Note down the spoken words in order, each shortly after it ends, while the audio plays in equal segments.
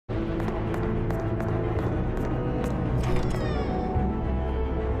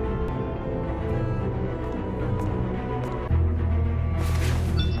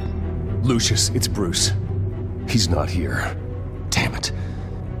Lucius, it's Bruce. He's not here. Damn it.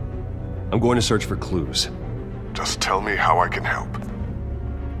 I'm going to search for clues. Just tell me how I can help.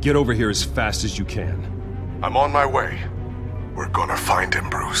 Get over here as fast as you can. I'm on my way. We're gonna find him,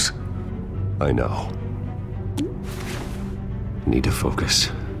 Bruce. I know. Need to focus.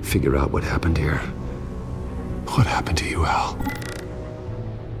 Figure out what happened here. What happened to you, Al?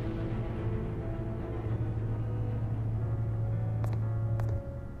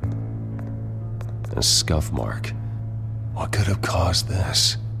 A scuff mark. What could have caused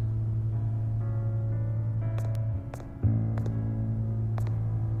this?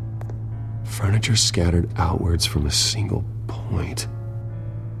 Furniture scattered outwards from a single point.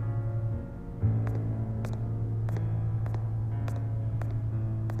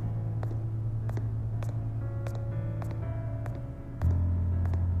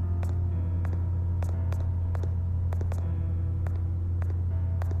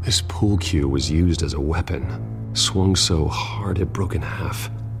 This pool cue was used as a weapon, swung so hard it broke in half.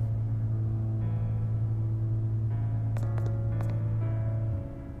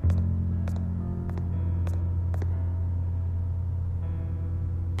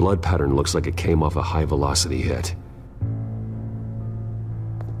 Blood pattern looks like it came off a high-velocity hit.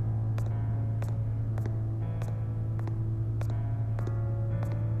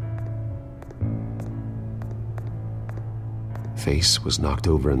 Face was knocked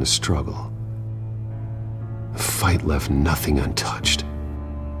over in the struggle. The fight left nothing untouched.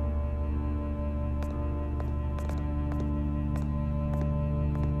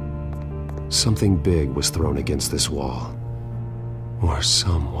 Something big was thrown against this wall. Or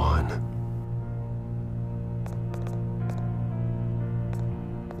someone.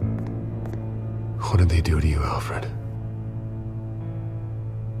 What did they do to you, Alfred?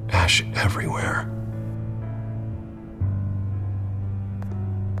 Ash everywhere.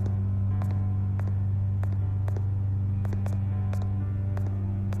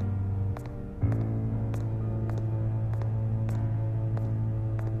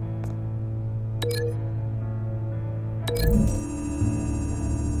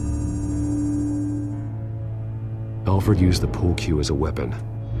 Alfred used the pool cue as a weapon,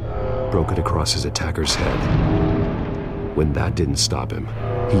 broke it across his attacker's head. When that didn't stop him,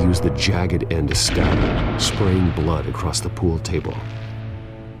 he used the jagged end to stab him, spraying blood across the pool table.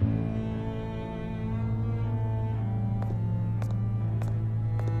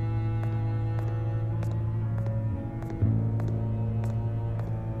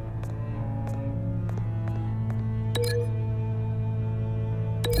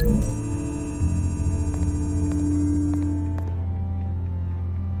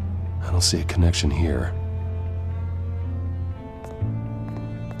 I don't see a connection here.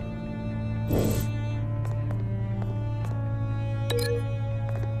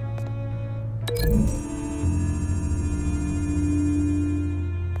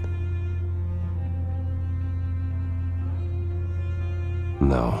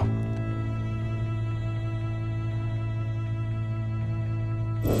 No.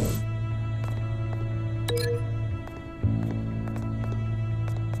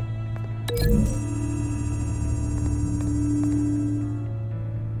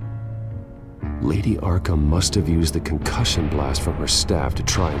 Lady Arkham must have used the concussion blast from her staff to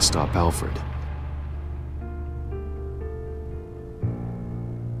try and stop Alfred.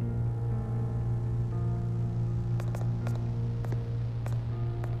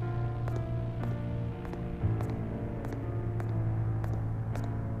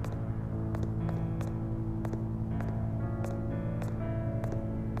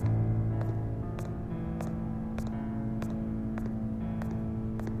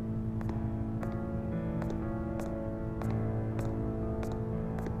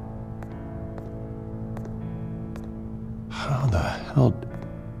 How the hell...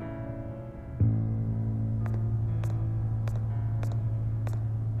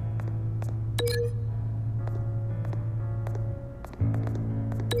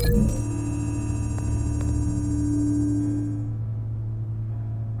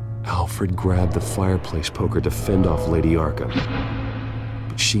 Alfred grabbed the fireplace poker to fend off Lady Arkham,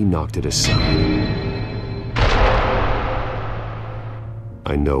 but she knocked it aside.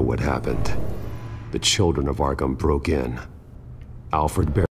 I know what happened. The children of Arkham broke in. Alfred